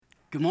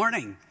Good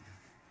morning.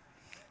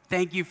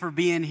 Thank you for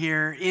being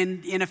here.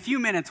 In a few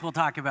minutes, we'll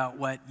talk about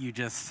what you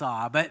just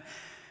saw. But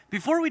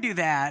before we do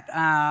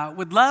that,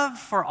 would love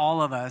for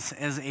all of us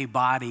as a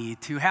body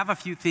to have a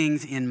few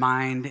things in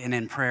mind and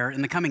in prayer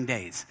in the coming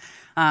days.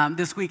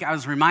 This week, I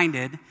was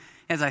reminded,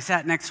 as I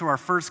sat next to our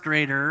first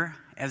grader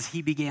as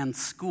he began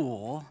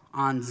school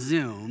on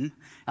Zoom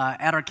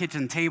at our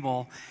kitchen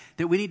table,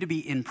 that we need to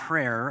be in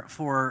prayer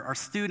for our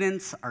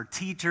students, our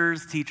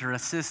teachers, teacher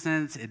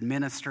assistants,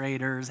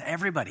 administrators,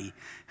 everybody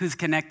who's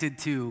connected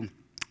to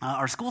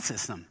our school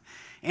system.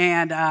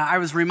 And I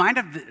was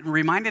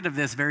reminded of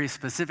this very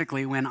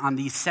specifically when on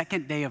the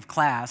second day of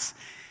class,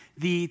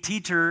 the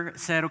teacher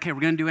said, okay,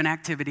 we're going to do an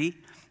activity.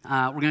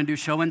 We're going to do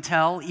show and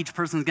tell. Each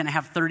person's going to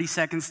have 30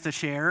 seconds to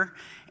share.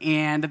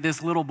 And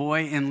this little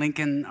boy in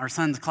Lincoln, our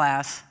son's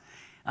class,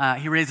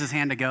 he raised his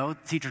hand to go.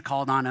 The teacher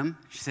called on him.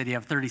 She said, you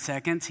have 30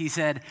 seconds. He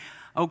said,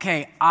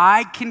 okay,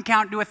 I can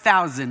count to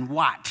 1,000.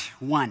 Watch.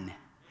 1,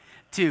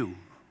 2,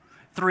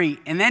 3.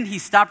 And then he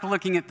stopped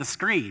looking at the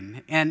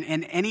screen. And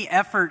any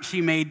effort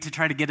she made to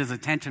try to get his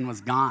attention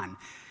was gone.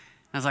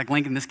 I was like,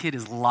 Lincoln, this kid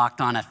is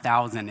locked on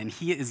 1,000, and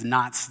he is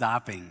not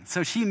stopping.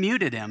 So she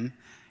muted him,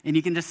 and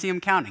you can just see him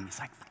counting. He's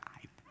like 5,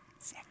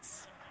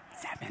 6,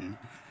 7.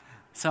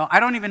 So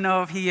I don't even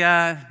know if he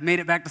made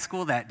it back to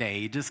school that day.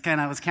 He just kind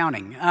of was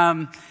counting.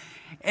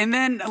 And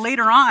then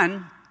later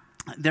on,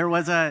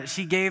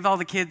 she gave all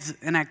the kids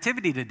an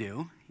activity to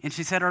do, and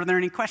she said, are there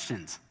any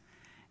questions?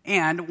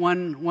 And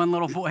one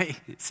little boy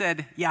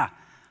said, yeah,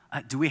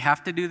 do we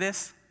have to do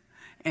this?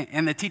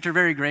 And the teacher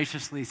very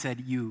graciously said,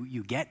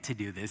 you get to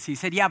do this. He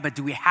said, yeah, but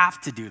do we have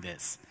to do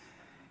this?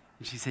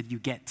 And she said, you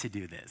get to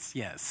do this,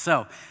 yes.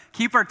 So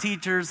keep our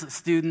teachers,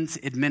 students,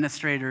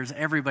 administrators,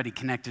 everybody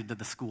connected to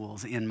the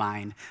schools in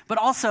mind, but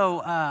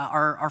also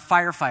our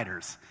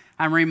firefighters.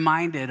 I'm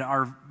reminded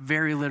are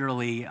very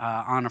literally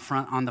on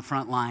the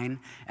front line,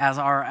 as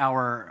are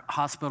our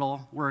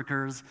hospital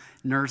workers,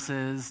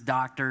 nurses,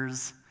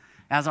 doctors,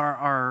 as are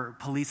our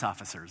police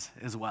officers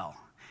as well.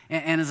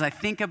 And as I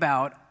think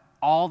about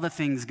all the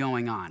things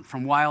going on,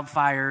 from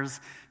wildfires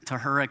to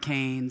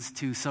hurricanes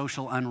to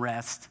social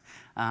unrest,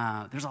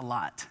 there's a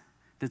lot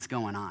that's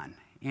going on.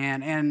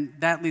 And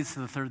that leads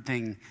to the third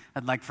thing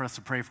I'd like for us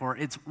to pray for.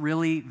 It's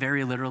really,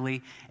 very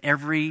literally,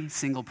 every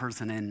single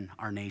person in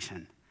our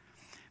nation.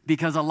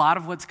 Because a lot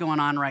of what's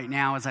going on right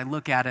now, as I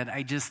look at it,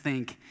 I just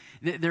think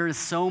there is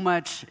so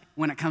much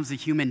when it comes to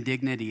human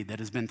dignity that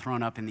has been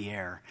thrown up in the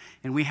air.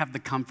 And we have the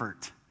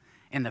comfort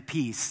and the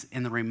peace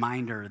and the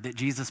reminder that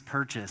Jesus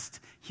purchased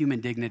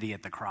human dignity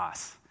at the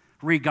cross,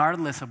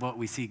 regardless of what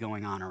we see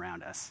going on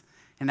around us.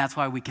 And that's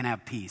why we can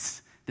have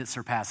peace that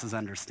surpasses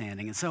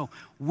understanding. And so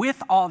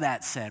with all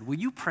that said, will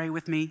you pray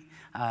with me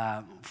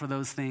for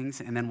those things,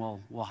 and then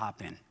we'll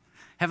hop in.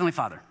 Heavenly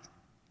Father,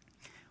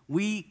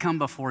 we come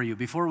before you.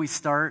 Before we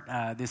start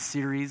this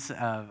series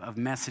of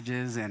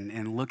messages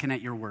and looking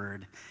at your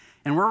word,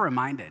 and we're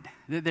reminded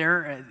that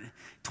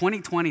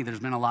 2020, there's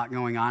been a lot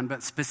going on,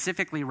 but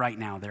specifically right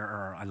now, there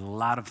are a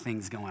lot of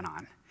things going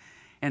on.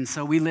 And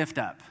so we lift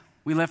up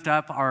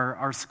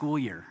our school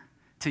year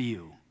to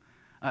you,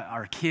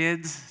 our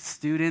kids,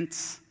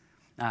 students,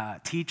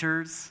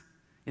 teachers,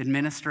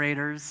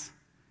 administrators,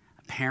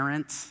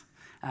 parents.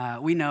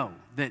 We know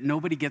that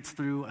nobody gets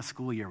through a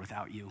school year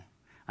without you.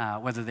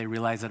 Whether they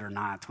realize it or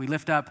not. We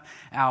lift up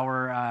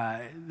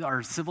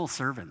our civil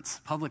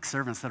servants, public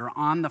servants that are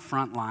on the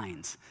front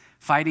lines,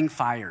 fighting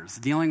fires,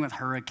 dealing with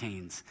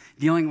hurricanes,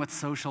 dealing with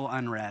social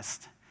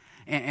unrest.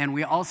 And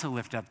we also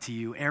lift up to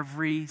you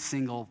every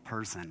single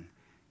person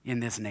in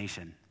this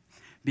nation,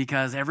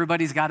 because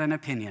everybody's got an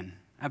opinion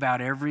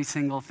about every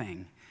single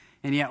thing.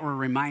 And yet we're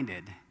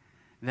reminded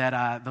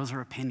that those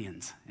are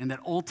opinions, and that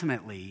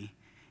ultimately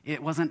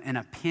it wasn't an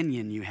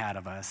opinion you had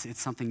of us. It's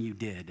something you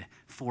did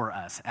for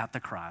us at the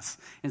cross.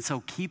 And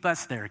so keep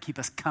us there. Keep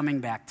us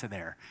coming back to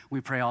there. We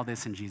pray all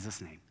this in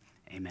Jesus' name.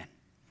 Amen.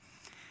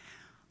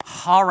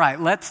 All right,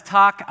 let's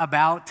talk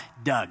about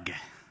Doug.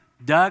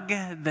 Doug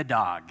the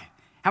dog.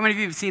 How many of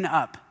you have seen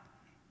Up?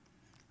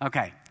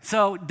 Okay,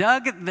 so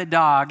Doug the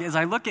dog, as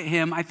I look at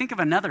him, I think of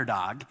another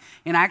dog,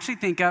 and I actually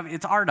think of,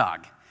 it's our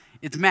dog.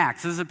 It's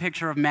Max. This is a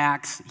picture of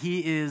Max.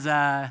 He is...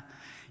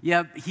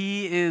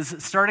 he is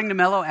starting to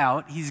mellow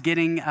out. He's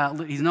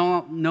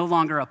no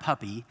longer a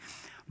puppy.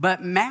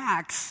 But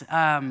Max,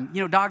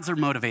 dogs are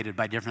motivated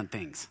by different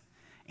things.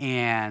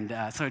 And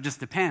so it just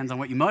depends on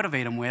what you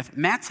motivate him with.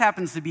 Max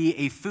happens to be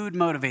a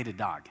food-motivated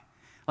dog,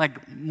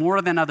 like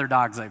more than other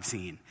dogs I've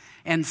seen.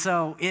 And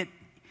so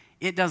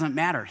it doesn't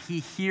matter. He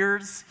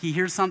hears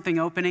something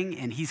opening,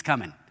 and he's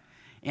coming.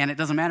 And it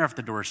doesn't matter if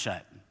the door's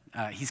shut.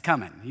 He's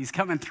coming. He's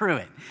coming through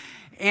it.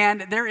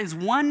 And there is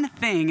one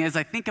thing, as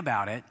I think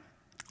about it,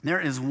 there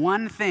is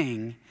one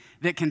thing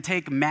that can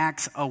take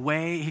Max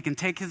away. He can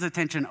take his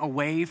attention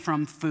away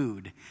from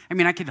food. I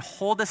mean, I could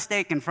hold a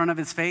steak in front of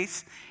his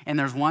face, and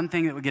there's one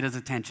thing that would get his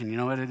attention. You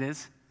know what it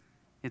is?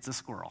 It's a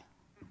squirrel.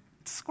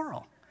 It's a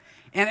squirrel.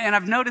 And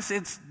I've noticed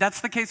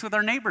that's the case with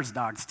our neighbors'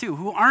 dogs, too,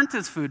 who aren't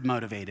as food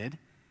motivated,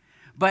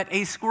 but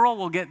a squirrel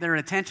will get their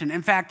attention.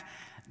 In fact,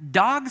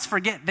 dogs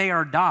forget they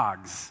are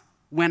dogs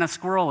when a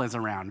squirrel is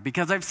around,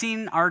 because I've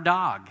seen our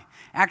dog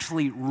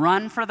actually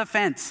run for the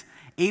fence,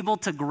 able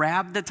to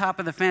grab the top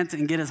of the fence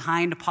and get his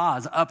hind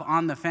paws up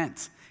on the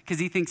fence because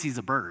he thinks he's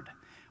a bird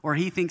or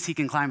he thinks he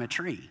can climb a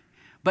tree.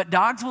 But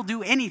dogs will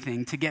do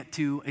anything to get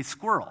to a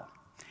squirrel.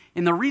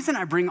 And the reason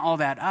I bring all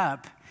that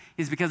up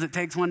is because it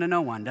takes one to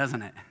know one,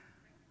 doesn't it?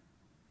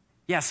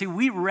 Yeah, see,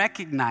 we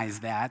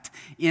recognize that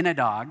in a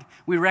dog.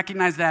 We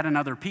recognize that in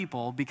other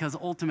people because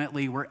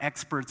ultimately we're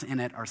experts in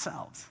it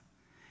ourselves.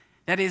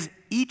 That is,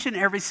 each and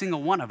every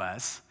single one of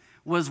us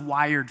was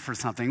wired for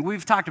something.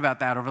 We've talked about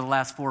that over the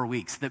last 4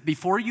 weeks, that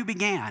before you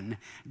began,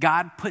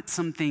 God put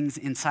some things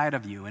inside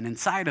of you and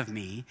inside of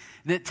me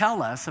that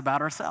tell us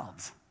about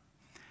ourselves.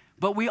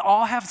 But we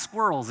all have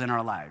squirrels in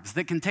our lives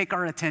that can take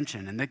our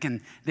attention, and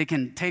they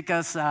can take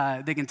us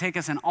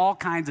in all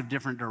kinds of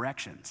different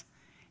directions.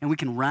 And we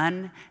can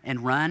run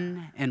and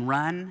run and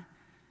run,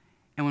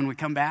 and when we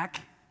come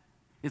back,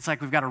 it's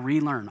like we've got to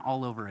relearn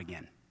all over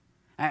again.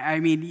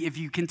 I mean, if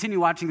you continue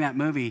watching that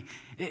movie,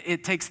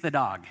 it takes the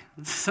dog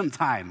some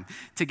time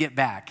to get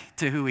back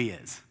to who he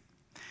is.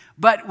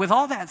 But with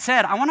all that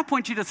said, I want to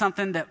point you to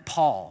something that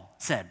Paul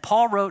said.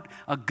 Paul wrote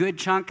a good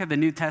chunk of the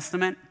New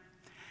Testament.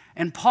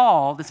 And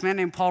Paul, this man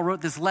named Paul, wrote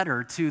this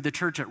letter to the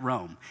church at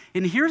Rome.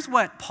 And here's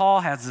what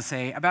Paul has to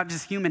say about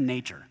just human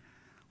nature.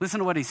 Listen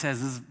to what he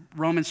says. This is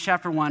Romans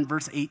chapter 1,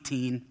 verse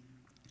 18.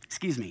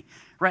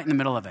 Right in the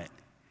middle of it.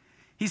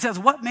 He says,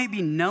 what may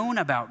be known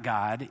about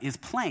God is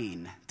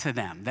plain to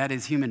them, that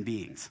is, human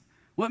beings.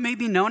 What may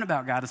be known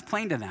about God is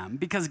plain to them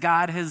because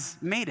God has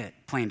made it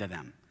plain to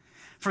them.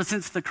 For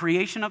since the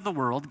creation of the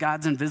world,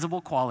 God's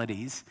invisible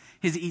qualities,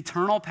 his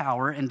eternal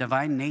power and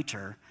divine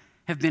nature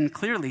have been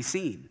clearly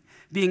seen,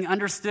 being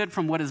understood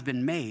from what has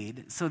been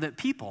made, so that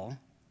people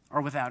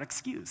are without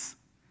excuse.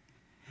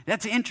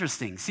 That's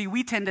interesting. See,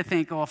 we tend to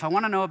think, if I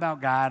want to know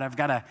about God, I've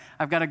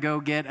got to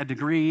go get a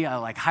degree,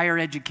 like higher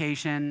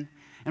education.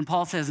 And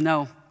Paul says,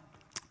 no,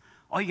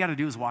 all you got to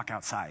do is walk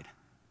outside.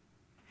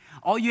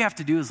 All you have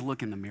to do is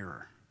look in the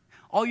mirror.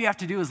 All you have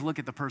to do is look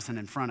at the person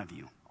in front of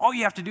you. All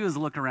you have to do is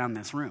look around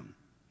this room.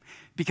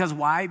 Because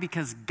why?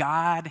 Because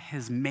God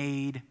has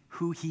made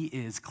who he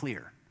is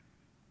clear.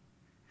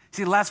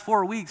 See, the last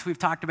 4 weeks, we've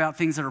talked about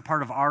things that are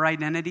part of our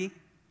identity.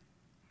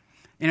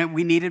 And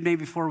we needed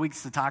maybe 4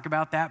 weeks to talk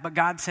about that. But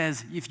God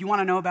says, if you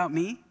want to know about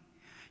me,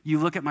 you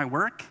look at my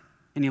work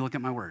and you look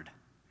at my word.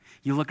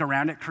 You look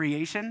around at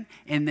creation,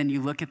 and then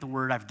you look at the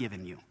word I've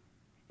given you,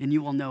 and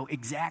you will know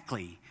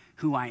exactly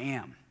who I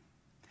am.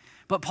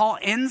 But Paul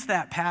ends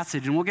that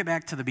passage, and we'll get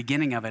back to the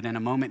beginning of it in a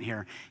moment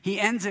here. He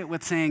ends it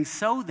with saying,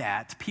 so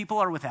that people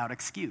are without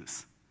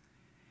excuse.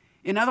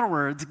 In other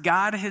words,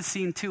 God has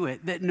seen to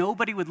it that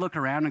nobody would look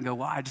around and go,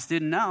 well, I just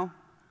didn't know.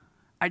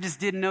 I just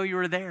didn't know you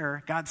were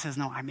there. God says,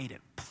 no, I made it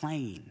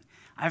plain.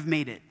 I've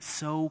made it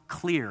so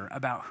clear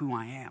about who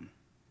I am.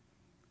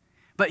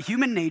 But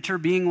human nature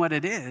being what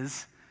it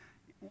is,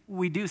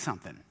 we do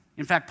something.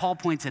 In fact, Paul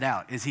points it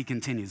out as he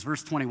continues.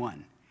 Verse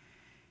 21.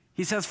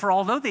 He says, for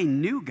although they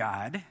knew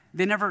God,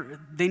 they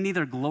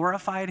neither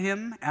glorified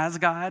him as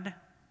God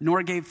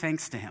nor gave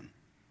thanks to him.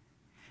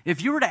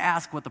 If you were to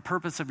ask what the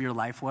purpose of your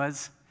life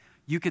was,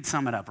 you could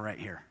sum it up right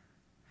here.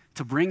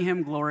 To bring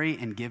him glory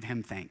and give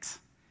him thanks.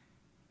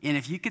 And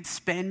if you could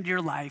spend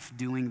your life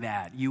doing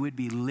that, you would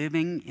be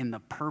living in the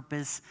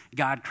purpose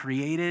God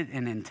created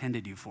and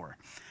intended you for.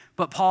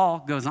 But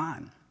Paul goes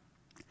on.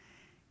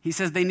 He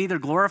says they neither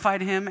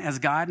glorified him as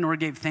God nor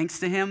gave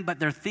thanks to him, but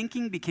their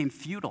thinking became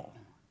futile,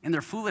 and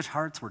their foolish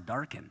hearts were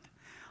darkened.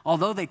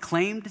 Although they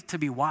claimed to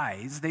be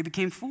wise, they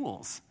became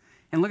fools.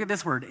 And look at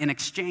this word, and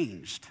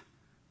exchanged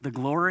the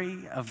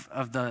glory of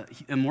the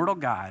immortal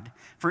God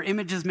for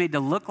images made to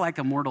look like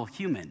a mortal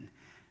human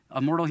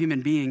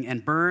being,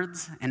 and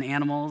birds and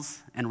animals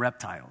and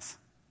reptiles.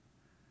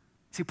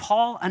 See,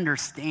 Paul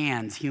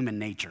understands human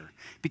nature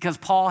because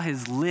Paul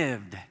has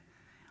lived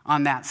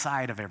on that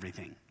side of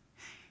everything.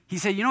 He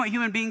said, you know what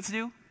human beings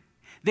do?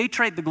 They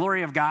trade the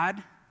glory of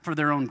God for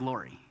their own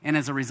glory. And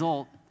as a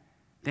result,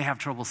 they have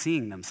trouble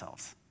seeing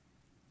themselves.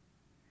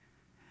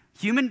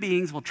 Human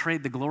beings will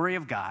trade the glory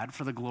of God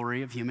for the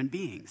glory of human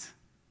beings.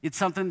 It's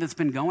something that's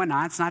been going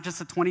on. It's not just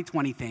a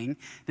 2020 thing.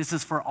 This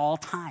is for all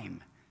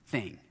time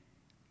thing.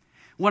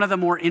 One of the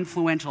more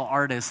influential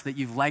artists that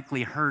you've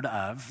likely heard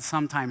of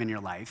sometime in your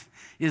life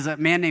is a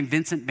man named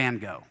Vincent van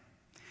Gogh.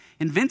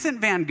 And Vincent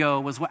van Gogh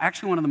was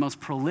actually one of the most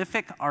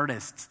prolific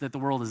artists that the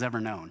world has ever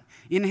known.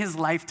 In his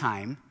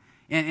lifetime,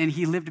 and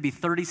he lived to be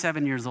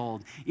 37 years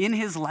old, in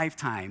his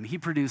lifetime, he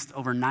produced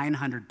over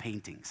 900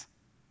 paintings.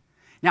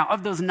 Now,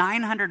 of those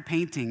 900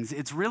 paintings,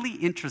 it's really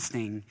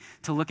interesting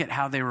to look at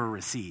how they were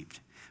received.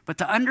 But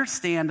to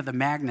understand the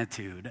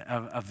magnitude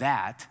of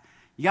that,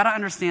 you got to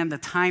understand the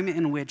time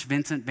in which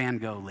Vincent van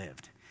Gogh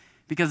lived.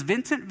 Because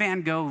Vincent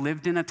van Gogh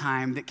lived in a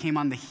time that came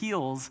on the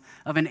heels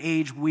of an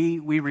age we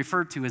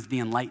refer to as the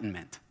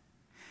Enlightenment.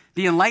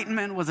 The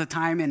Enlightenment was a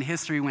time in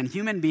history when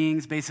human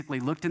beings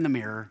basically looked in the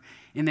mirror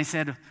and they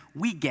said,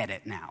 we get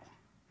it now.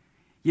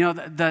 You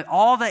know,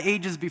 all the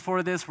ages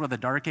before this were the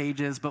dark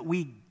ages, but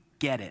we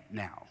get it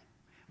now.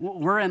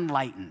 We're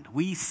enlightened.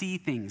 We see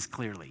things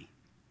clearly.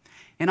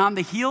 And on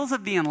the heels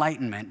of the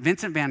Enlightenment,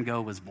 Vincent van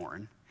Gogh was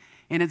born.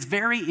 And it's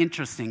very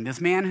interesting, this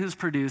man who's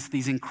produced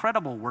these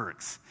incredible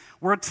works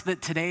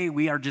that today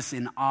we are just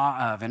in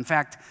awe of. In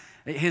fact,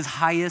 his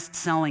highest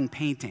selling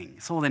painting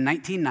sold in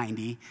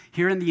 1990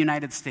 here in the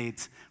United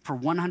States for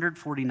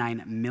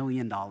 $149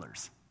 million.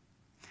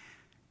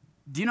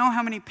 Do you know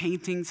how many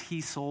paintings he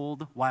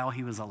sold while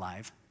he was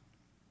alive?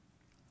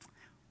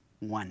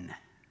 One.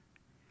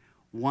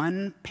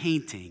 One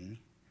painting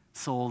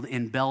sold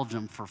in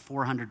Belgium for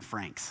 400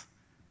 francs.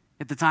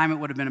 At the time, it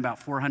would have been about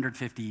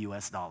 450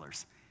 US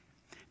dollars.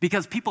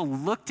 Because people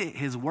looked at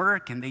his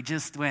work and they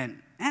just went,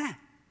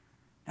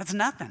 that's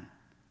nothing.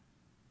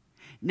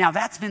 Now,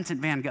 that's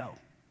Vincent van Gogh.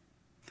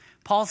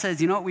 Paul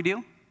says, you know what we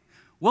do?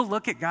 We'll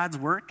look at God's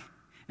work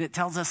that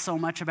tells us so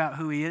much about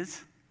who he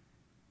is.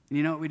 And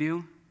you know what we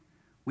do?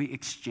 We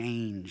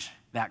exchange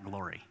that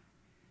glory.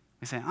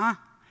 We say,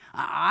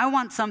 I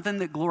want something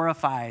that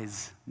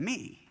glorifies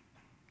me.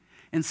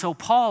 And so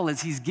Paul,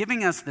 as he's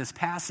giving us this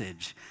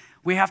passage,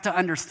 we have to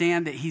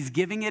understand that he's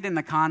giving it in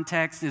the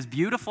context as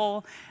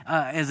beautiful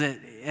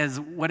as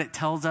what it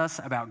tells us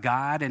about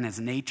God and his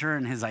nature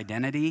and his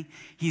identity.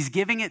 He's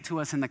giving it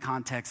to us in the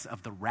context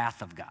of the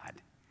wrath of God.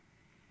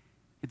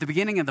 At the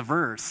beginning of the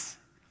verse,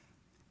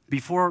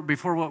 before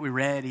what we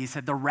read, he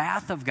said, the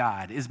wrath of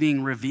God is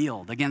being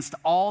revealed against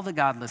all the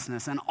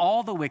godlessness and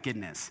all the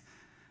wickedness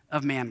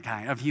of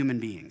mankind, of human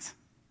beings.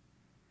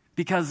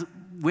 Because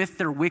with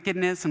their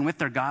wickedness and with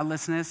their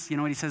godlessness, you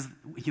know what he says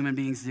human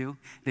beings do?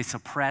 They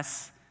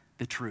suppress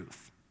the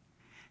truth.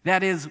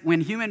 That is,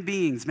 when human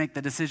beings make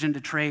the decision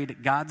to trade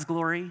God's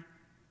glory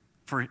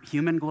for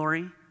human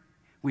glory,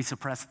 we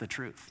suppress the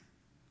truth.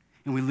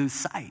 And we lose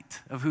sight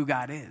of who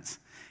God is.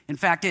 In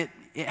fact, it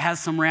has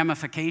some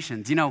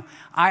ramifications. You know,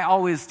 I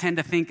always tend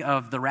to think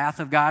of the wrath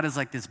of God as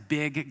like this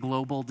big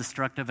global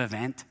destructive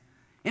event.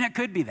 And it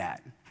could be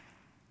that.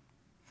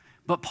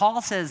 But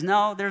Paul says,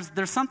 no,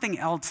 there's something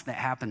else that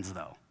happens,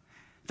 though.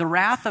 The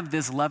wrath of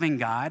this loving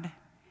God,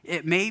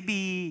 it may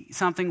be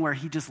something where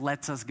he just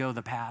lets us go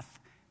the path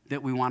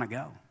that we want to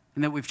go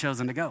and that we've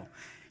chosen to go.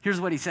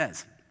 Here's what he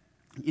says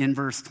in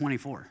verse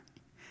 24.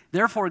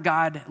 Therefore,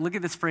 God, look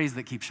at this phrase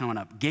that keeps showing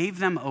up, gave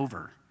them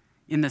over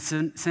in the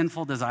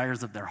sinful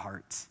desires of their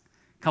hearts.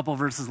 A couple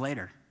verses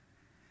later.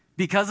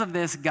 Because of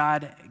this,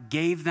 God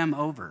gave them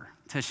over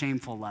to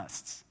shameful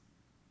lusts.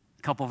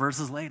 A couple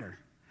verses later.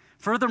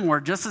 Furthermore,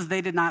 just as they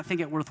did not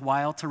think it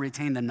worthwhile to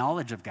retain the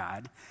knowledge of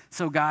God,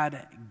 so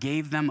God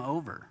gave them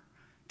over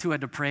to a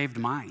depraved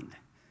mind,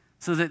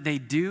 so that they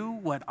do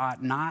what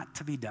ought not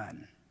to be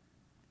done.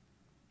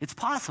 It's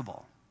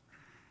possible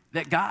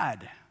that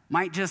God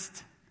might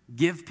just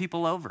give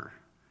people over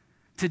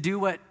to do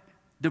what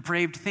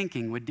depraved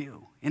thinking would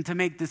do, and to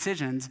make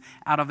decisions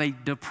out of a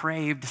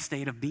depraved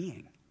state of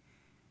being.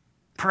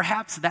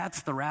 Perhaps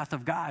that's the wrath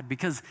of God,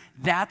 because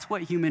that's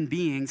what human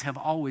beings have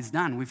always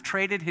done. We've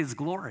traded his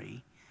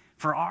glory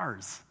for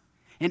ours.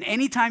 And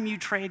anytime you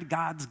trade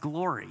God's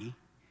glory,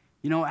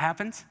 you know what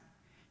happens?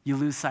 You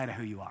lose sight of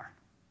who you are.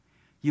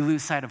 You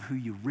lose sight of who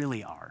you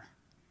really are.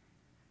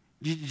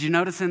 Did you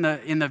notice in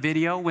the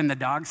video when the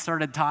dog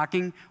started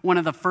talking, one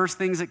of the first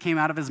things that came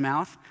out of his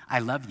mouth? I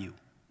love you.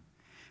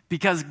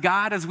 Because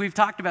God, as we've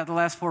talked about the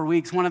last 4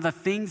 weeks, one of the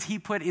things he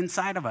put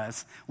inside of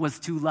us was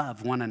to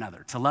love one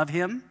another, to love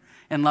him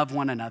and love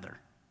one another.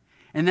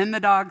 And then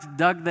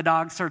Doug the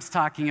dog starts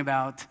talking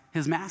about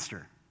his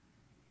master.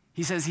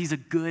 He says he's a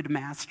good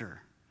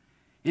master,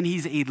 and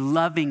he's a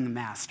loving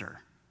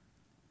master.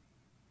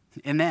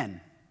 And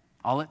then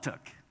all it took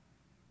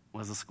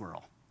was a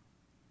squirrel.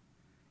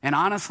 And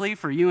honestly,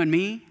 for you and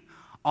me,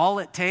 all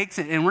it takes,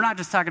 and we're not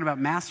just talking about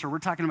master, we're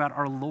talking about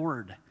our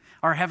Lord,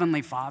 our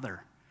Heavenly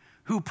Father,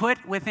 who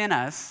put within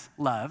us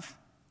love,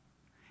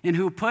 and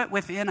who put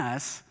within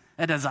us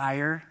a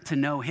desire to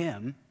know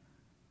him.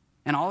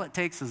 And all it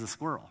takes is a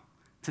squirrel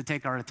to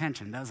take our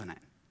attention, doesn't it?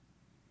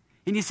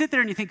 And you sit there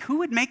and you think, who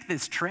would make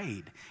this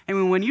trade? I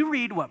mean, when you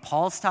read what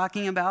Paul's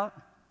talking about,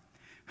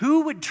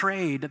 who would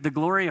trade the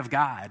glory of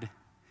God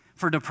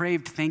for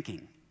depraved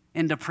thinking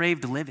and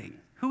depraved living?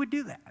 Who would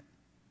do that?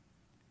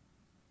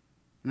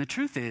 And the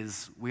truth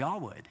is, we all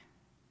would.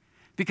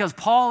 Because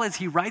Paul, as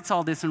he writes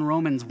all this in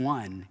Romans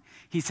 1,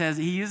 he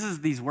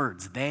uses these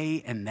words,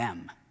 they and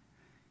them.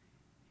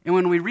 And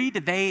when we read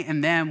they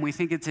and them, we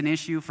think it's an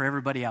issue for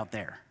everybody out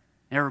there,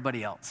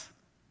 everybody else.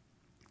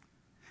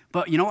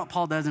 But you know what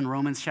Paul does in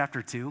Romans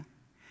chapter 2?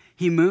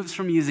 He moves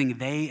from using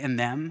they and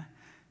them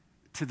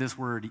to this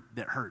word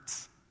that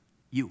hurts,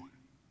 you.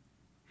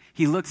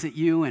 He looks at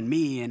you and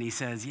me and he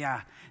says,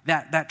 yeah,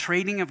 that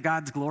trading of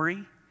God's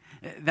glory,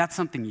 that's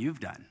something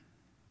you've done.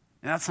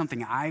 That's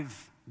something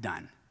I've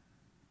done.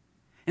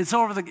 And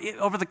so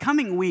over the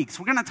coming weeks,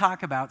 we're going to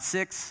talk about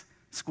 6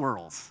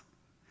 squirrels.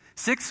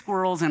 6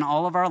 squirrels in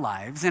all of our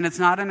lives, and it's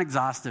not an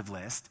exhaustive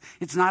list.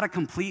 It's not a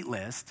complete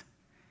list.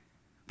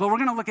 But we're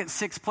going to look at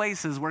 6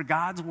 places where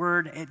God's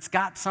word, it's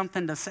got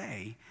something to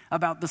say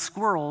about the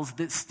squirrels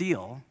that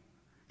steal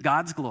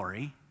God's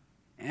glory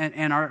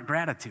and our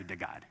gratitude to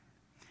God.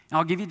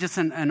 I'll give you just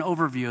an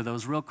overview of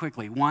those real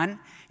quickly. One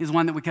is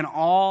one that we can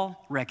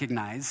all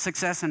recognize,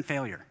 success and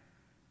failure.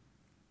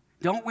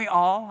 Don't we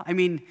all? I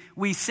mean,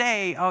 we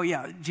say, oh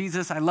yeah,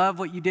 Jesus, I love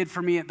what you did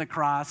for me at the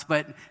cross,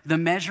 but the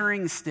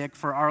measuring stick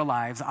for our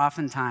lives,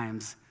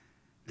 oftentimes,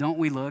 don't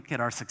we look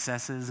at our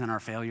successes and our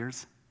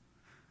failures?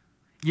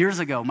 Years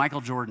ago,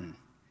 Michael Jordan,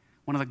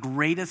 one of the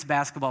greatest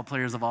basketball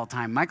players of all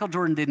time, Michael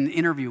Jordan did an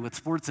interview with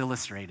Sports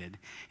Illustrated,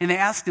 and they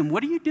asked him,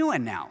 what are you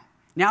doing now?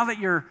 Now that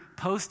you're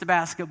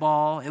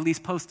post-basketball, at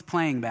least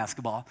post-playing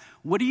basketball,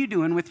 what are you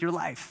doing with your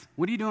life?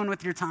 What are you doing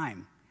with your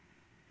time?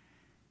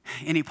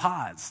 And he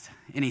paused,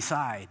 and he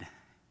sighed.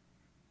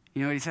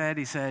 You know what he said?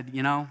 He said,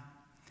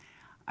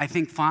 I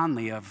think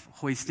fondly of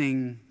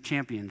hoisting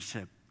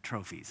championship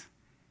trophies.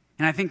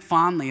 And I think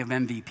fondly of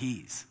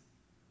MVPs.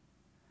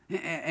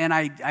 And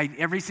I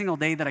every single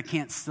day that I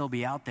can't still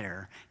be out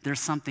there, there's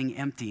something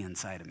empty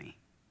inside of me.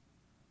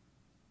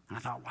 And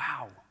I thought,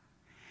 wow.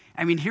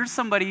 I mean, here's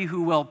somebody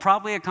who will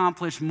probably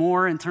accomplish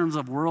more in terms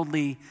of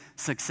worldly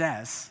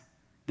success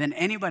than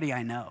anybody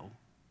I know.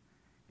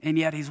 And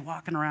yet he's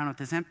walking around with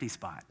this empty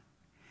spot.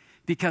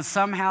 Because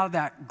somehow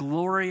that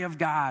glory of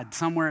God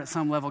somewhere at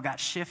some level got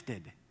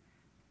shifted.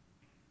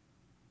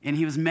 And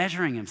he was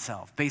measuring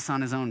himself based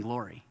on his own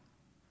glory.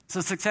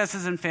 So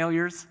successes and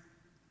failures.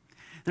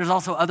 There's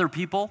also other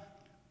people.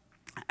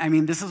 I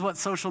mean, this is what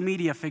social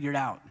media figured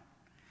out.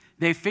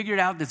 They figured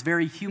out this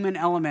very human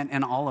element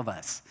in all of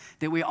us,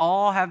 that we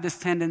all have this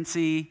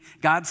tendency,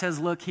 God says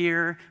look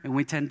here, and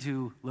we tend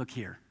to look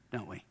here,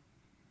 don't we?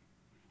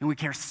 And we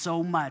care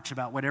so much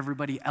about what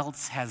everybody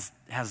else has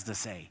to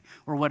say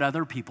or what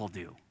other people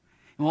do.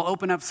 And we'll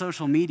open up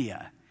social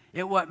media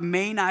at what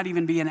may not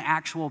even be an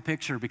actual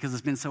picture because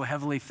it's been so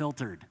heavily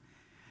filtered,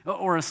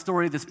 or a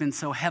story that's been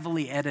so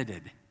heavily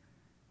edited.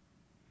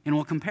 And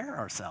we'll compare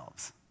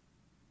ourselves.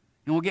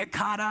 And we'll get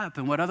caught up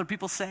in what other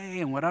people say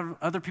and what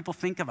other people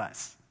think of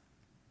us.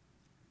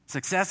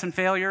 Success and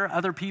failure,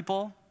 other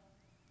people.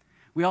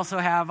 We also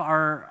have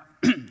our,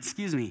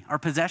 our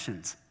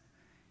possessions.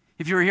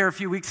 If you were here a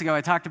few weeks ago,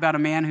 I talked about a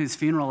man whose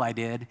funeral I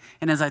did.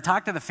 And as I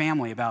talked to the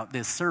family about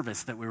this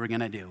service that we were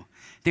going to do,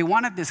 they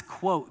wanted this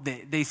quote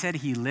that they said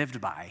he lived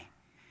by,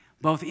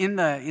 both in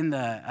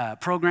the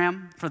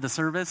program for the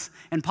service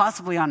and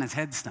possibly on his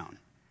headstone.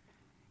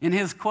 And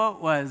his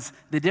quote was,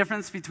 "The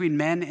difference between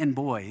men and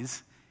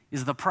boys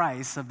is the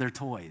price of their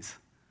toys."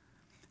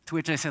 To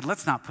which I said,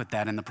 let's not put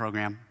that in the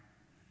program.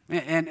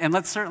 And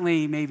let's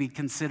certainly maybe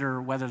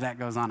consider whether that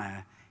goes on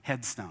a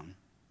headstone.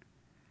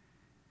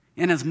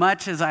 And as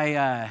much as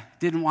I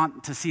didn't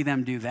want to see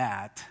them do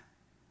that,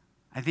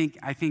 I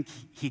think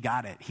he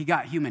got it. He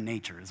got human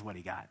nature is what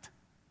he got.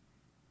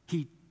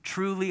 He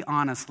truly,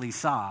 honestly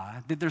saw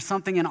that there's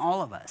something in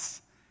all of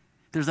us.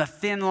 There's a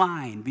thin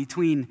line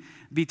between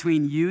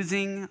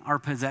using our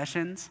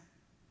possessions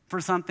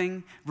for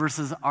something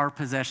versus our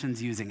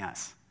possessions using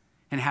us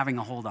and having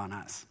a hold on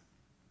us.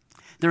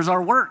 There's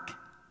our work,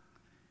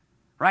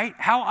 right?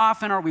 How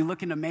often are we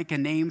looking to make a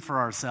name for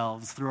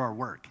ourselves through our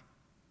work?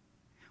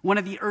 One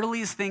of the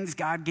earliest things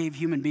God gave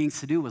human beings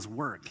to do was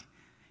work.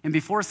 And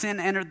before sin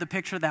entered the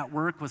picture, that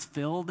work was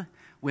filled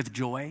with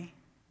joy.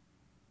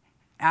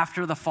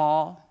 After the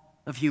fall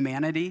of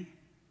humanity,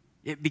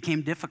 it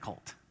became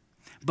difficult.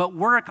 But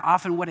work,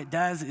 often what it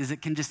does is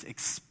it can just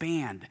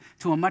expand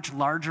to a much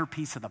larger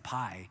piece of the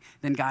pie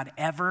than God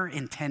ever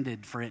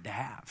intended for it to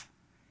have.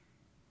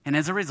 And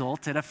as a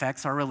result, it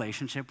affects our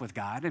relationship with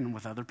God and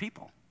with other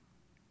people.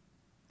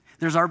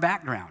 There's our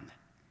background.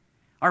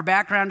 Our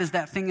background is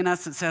that thing in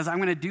us that says, I'm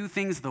going to do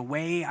things the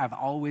way I've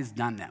always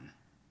done them.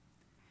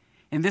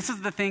 And this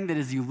is the thing that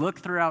as you look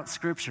throughout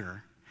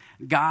Scripture,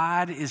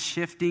 God is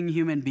shifting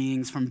human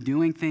beings from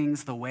doing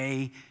things the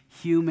way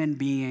human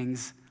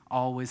beings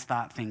always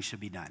thought things should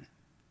be done.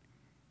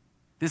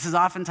 This is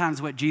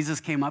oftentimes what Jesus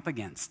came up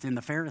against in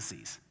the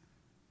Pharisees.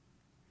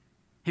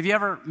 Have you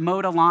ever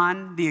mowed a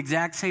lawn the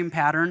exact same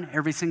pattern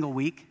every single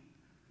week?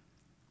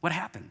 What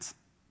happens?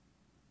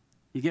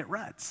 You get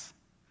ruts.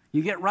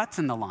 You get ruts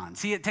in the lawn.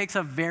 See, it takes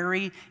a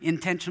very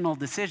intentional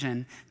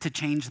decision to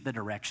change the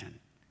direction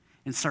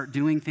and start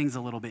doing things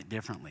a little bit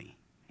differently.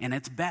 And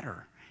it's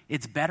better.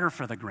 It's better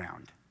for the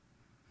ground.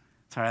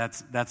 Sorry,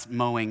 that's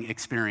mowing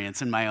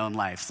experience in my own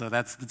life. So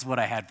that's what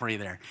I had for you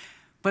there.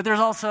 But there's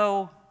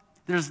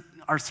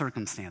our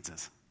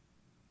circumstances.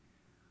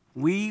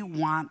 We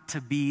want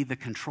to be the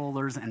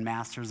controllers and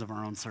masters of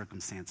our own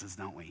circumstances,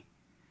 don't we?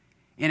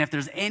 And if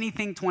there's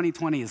anything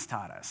 2020 has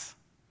taught us,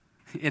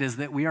 it is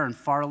that we are in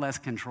far less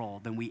control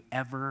than we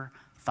ever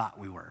thought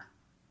we were.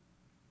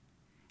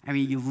 I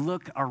mean, you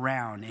look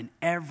around and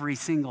every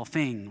single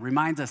thing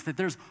reminds us that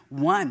there's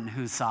one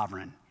who's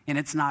sovereign, and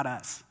it's not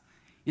us.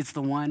 It's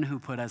the one who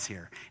put us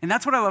here. And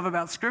that's what I love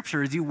about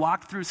Scripture is you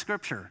walk through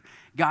Scripture.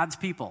 God's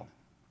people,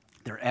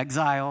 they're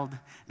exiled,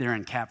 they're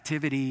in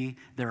captivity,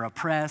 they're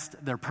oppressed,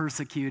 they're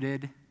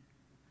persecuted.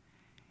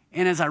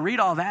 And as I read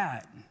all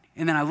that,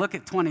 and then I look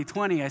at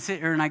 2020, I sit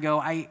here and I go,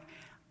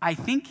 I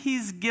think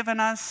he's given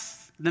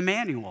us the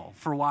manual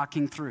for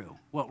walking through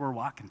what we're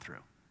walking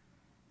through.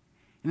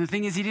 And the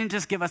thing is, he didn't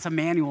just give us a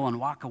manual and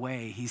walk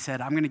away. He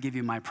said, I'm going to give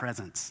you my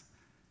presence.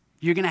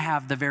 You're going to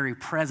have the very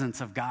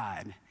presence of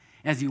God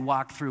as you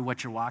walk through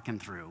what you're walking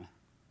through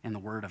in the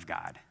Word of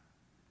God.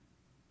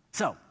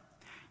 So,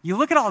 you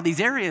look at all these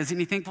areas and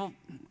you think, well,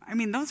 I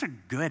mean, those are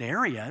good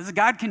areas.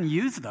 God can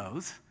use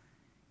those.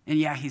 And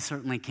yeah, he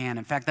certainly can.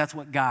 In fact, that's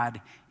what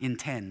God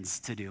intends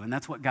to do, and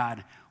that's what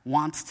God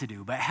wants to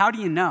do. But how do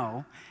you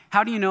know?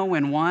 How do you know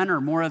when one or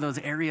more of those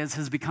areas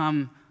has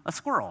become a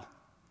squirrel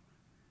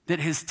that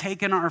has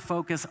taken our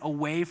focus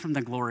away from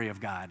the glory of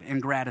God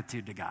and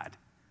gratitude to God?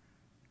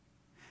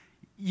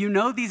 You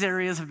know these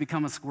areas have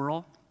become a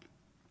squirrel.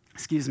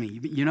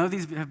 You know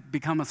these have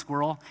become a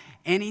squirrel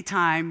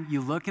anytime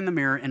you look in the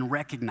mirror and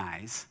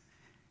recognize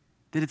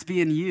that it's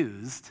being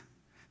used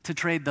to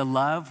trade the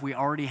love we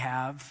already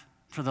have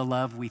for the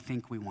love we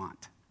think we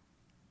want.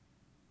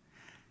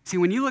 See,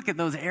 when you look at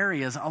those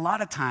areas, a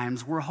lot of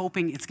times we're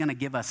hoping it's going to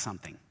give us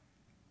something.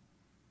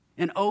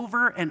 And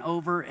over and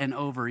over and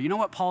over, you know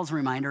what Paul's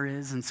reminder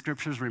is and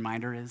Scripture's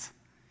reminder is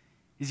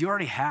you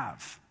already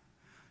have.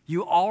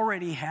 You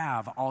already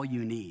have all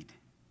you need.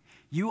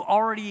 You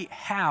already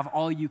have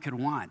all you could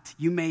want.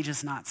 You may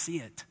just not see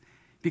it.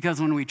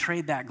 Because when we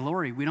trade that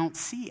glory, we don't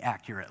see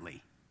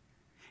accurately.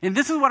 And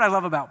this is what I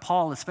love about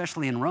Paul,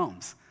 especially in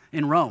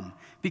Rome,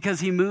 because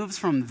he moves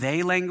from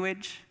they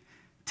language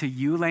to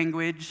you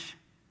language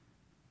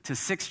to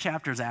 6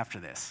 chapters after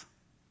this.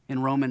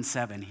 In Romans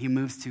 7, he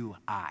moves to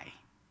I.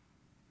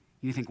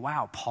 And you think,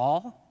 wow,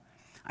 Paul?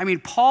 I mean,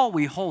 Paul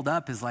we hold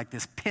up as like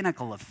this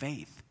pinnacle of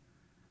faith.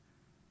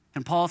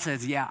 And Paul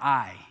says, yeah,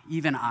 I,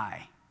 even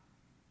I.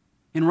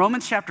 In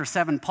Romans chapter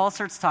 7, Paul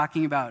starts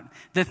talking about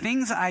the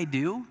things I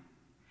do,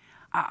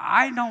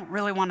 I don't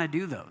really want to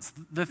do those.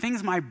 The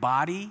things my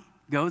body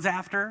goes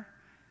after,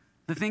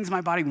 the things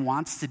my body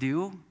wants to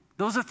do,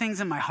 those are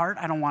things in my heart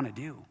I don't want to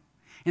do.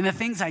 And the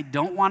things I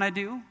don't want to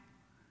do,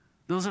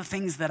 those are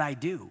things that I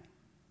do.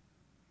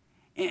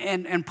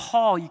 And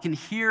Paul, you can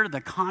hear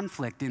the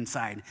conflict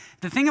inside.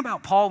 The thing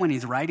about Paul when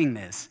he's writing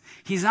this,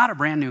 he's not a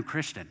brand new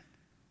Christian.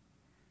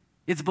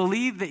 It's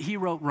believed that he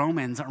wrote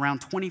Romans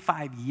around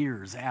 25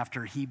 years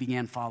after he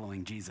began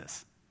following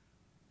Jesus.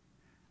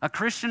 A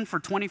Christian for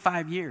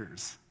 25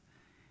 years.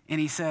 And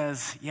he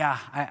says, yeah,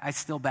 I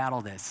still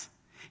battle this.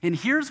 And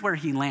here's where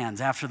he lands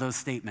after those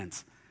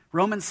statements.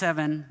 Romans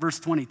 7, verse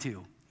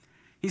 22.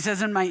 He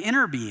says, in my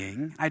inner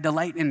being, I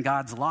delight in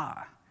God's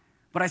law,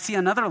 but I see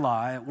another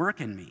law at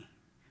work in me,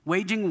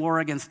 waging war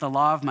against the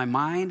law of my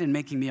mind and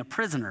making me a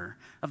prisoner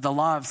of the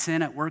law of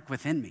sin at work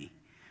within me.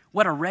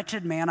 What a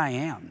wretched man I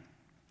am.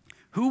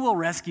 Who will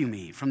rescue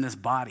me from this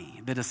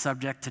body that is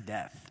subject to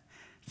death?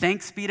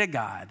 Thanks be to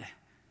God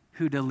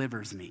who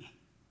delivers me.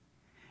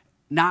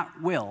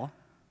 Not will,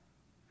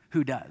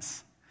 who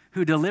does,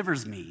 who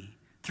delivers me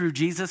through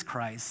Jesus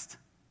Christ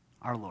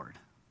our Lord.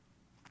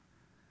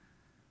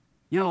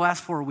 You know, the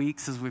last 4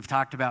 weeks as we've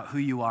talked about who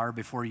you are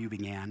before you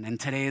began, and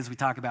today as we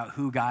talk about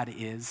who God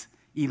is,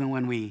 even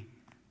when we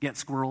get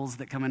squirrels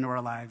that come into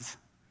our lives,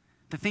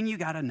 the thing you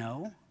got to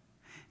know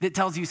that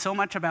tells you so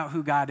much about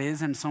who God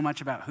is and so much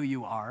about who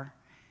you are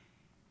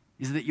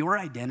is that your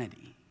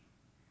identity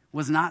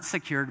was not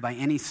secured by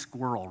any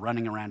squirrel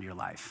running around your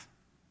life.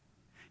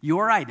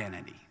 Your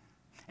identity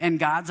and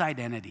God's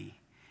identity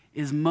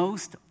is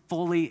most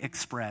fully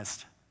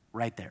expressed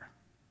right there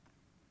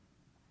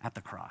at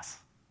the cross.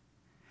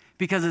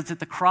 Because it's at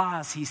the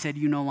cross, he said,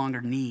 you no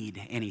longer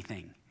need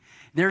anything.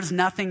 There's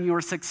nothing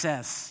your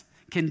success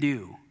can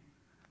do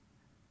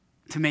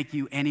to make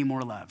you any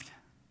more loved.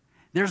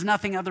 There's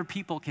nothing other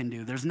people can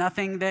do. There's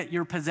nothing that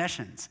your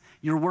possessions,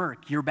 your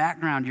work, your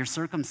background, your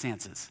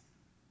circumstances.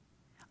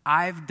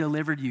 I've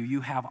delivered you.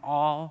 You have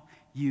all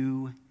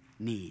you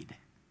need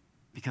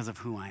because of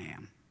who I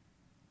am.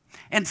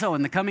 And so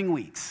in the coming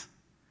weeks,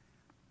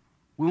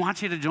 we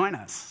want you to join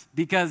us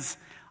because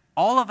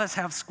all of us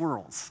have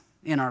squirrels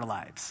in our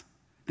lives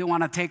that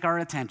want to take our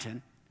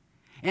attention.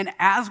 And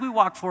as we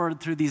walk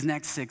forward through these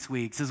next 6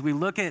 weeks, as we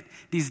look at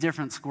these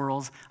different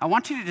squirrels, I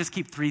want you to just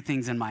keep 3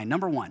 things in mind.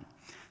 Number 1,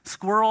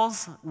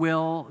 squirrels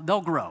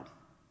they'll grow.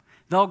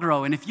 They'll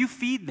grow. And if you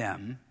feed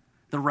them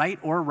the right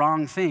or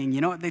wrong thing,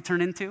 you know what they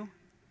turn into?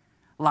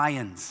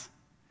 Lions.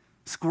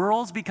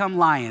 Squirrels become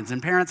lions.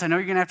 And parents, I know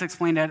you're going to have to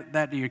explain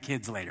that to your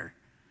kids later.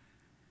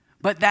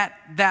 But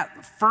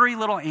that furry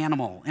little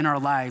animal in our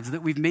lives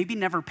that we've maybe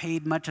never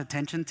paid much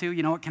attention to,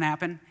 you know what can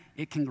happen?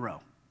 It can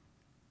grow.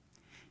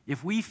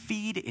 If we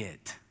feed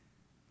it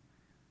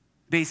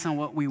based on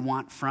what we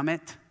want from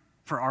it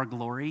for our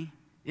glory,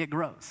 it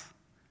grows.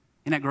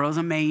 And it grows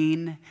a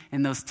mane,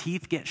 and those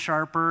teeth get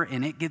sharper,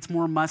 and it gets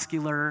more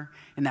muscular,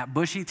 and that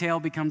bushy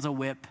tail becomes a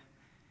whip.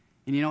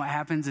 And you know what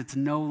happens? It's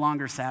no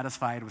longer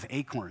satisfied with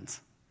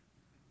acorns.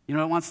 You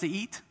know what it wants to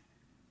eat?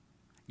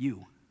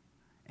 You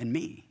and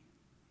me.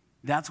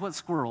 That's what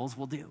squirrels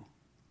will do.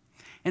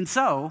 And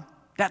so,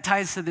 that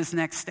ties to this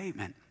next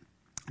statement,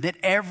 that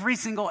every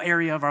single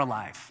area of our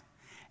life,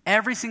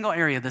 every single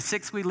area, the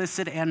 6 we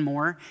listed and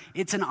more,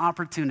 it's an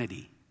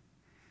opportunity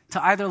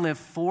to either live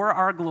for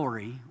our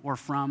glory or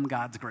from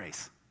God's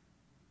grace.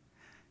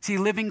 See,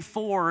 living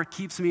for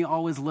keeps me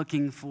always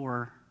looking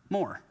for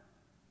more.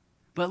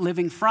 But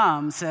living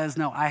from says,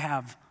 no, I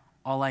have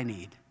all I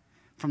need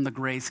from the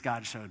grace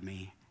God showed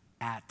me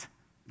at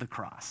the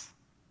cross.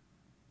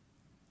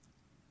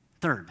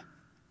 Third,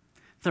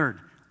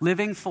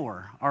 living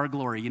for our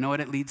glory. You know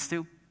what it leads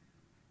to?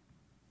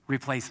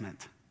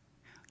 Replacement.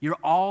 You're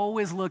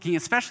always looking,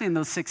 especially in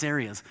those 6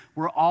 areas,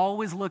 we're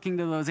always looking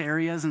to those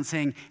areas and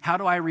saying, how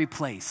do I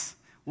replace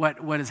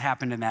what has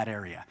happened in that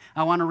area?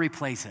 I want to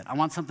replace it. I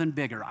want something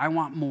bigger. I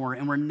want more.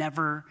 And we're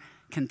never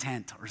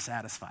content or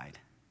satisfied.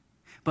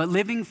 But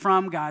living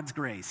from God's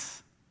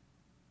grace,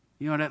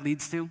 you know what it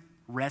leads to?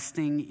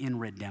 Resting in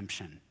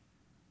redemption.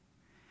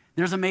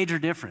 There's a major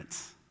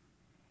difference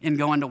in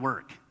going to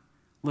work,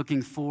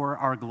 looking for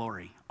our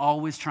glory,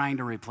 always trying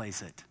to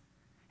replace it,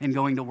 and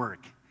going to work,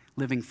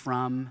 living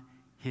from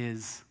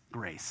his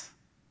grace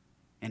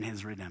and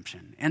his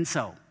redemption. And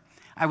so,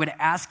 I would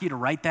ask you to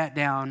write that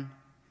down,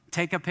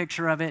 take a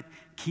picture of it,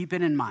 keep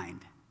it in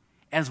mind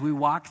as we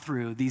walk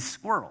through these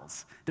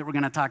squirrels that we're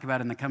going to talk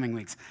about in the coming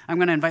weeks. I'm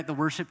going to invite the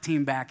worship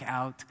team back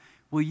out.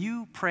 Will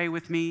you pray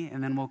with me?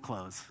 And then we'll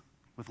close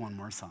with one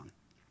more song.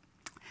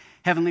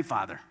 Heavenly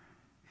Father,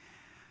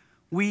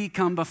 we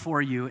come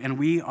before you and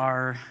we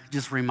are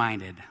just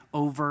reminded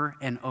over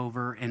and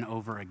over and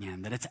over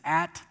again that it's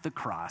at the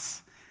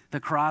cross. The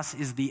cross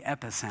is the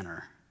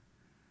epicenter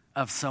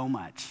of so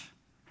much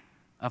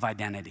of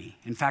identity.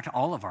 In fact,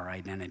 all of our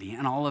identity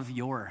and all of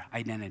your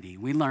identity.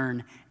 We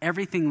learn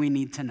everything we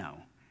need to know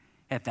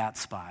at that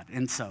spot.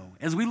 And so,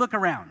 as we look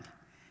around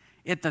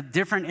at the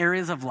different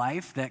areas of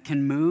life that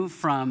can move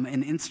from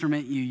an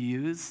instrument you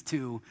use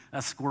to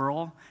a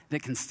squirrel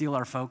that can steal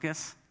our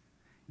focus,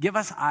 give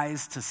us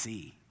eyes to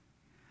see.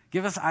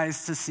 Give us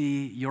eyes to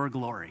see your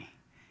glory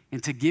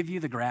and to give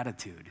you the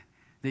gratitude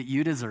that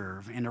you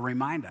deserve and to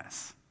remind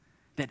us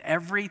that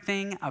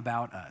everything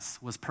about us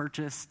was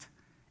purchased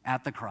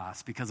at the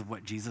cross because of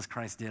what Jesus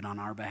Christ did on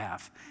our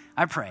behalf.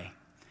 I pray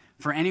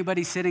for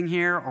anybody sitting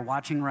here or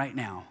watching right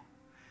now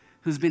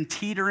who's been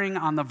teetering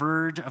on the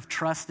verge of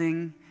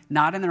trusting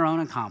not in their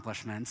own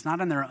accomplishments, not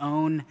in their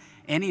own,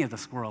 any of the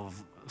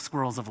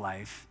squirrels of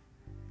life,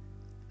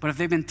 but if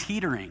they've been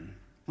teetering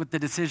with the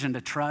decision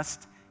to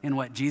trust in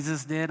what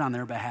Jesus did on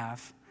their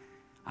behalf,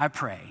 I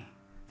pray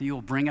that you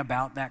will bring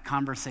about that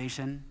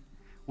conversation,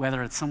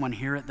 whether it's someone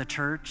here at the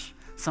church,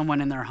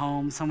 someone in their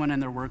home, someone in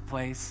their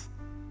workplace.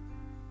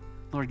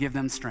 Lord, give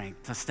them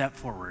strength to step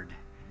forward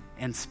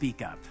and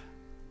speak up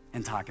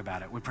and talk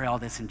about it. We pray all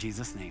this in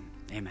Jesus' name.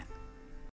 Amen.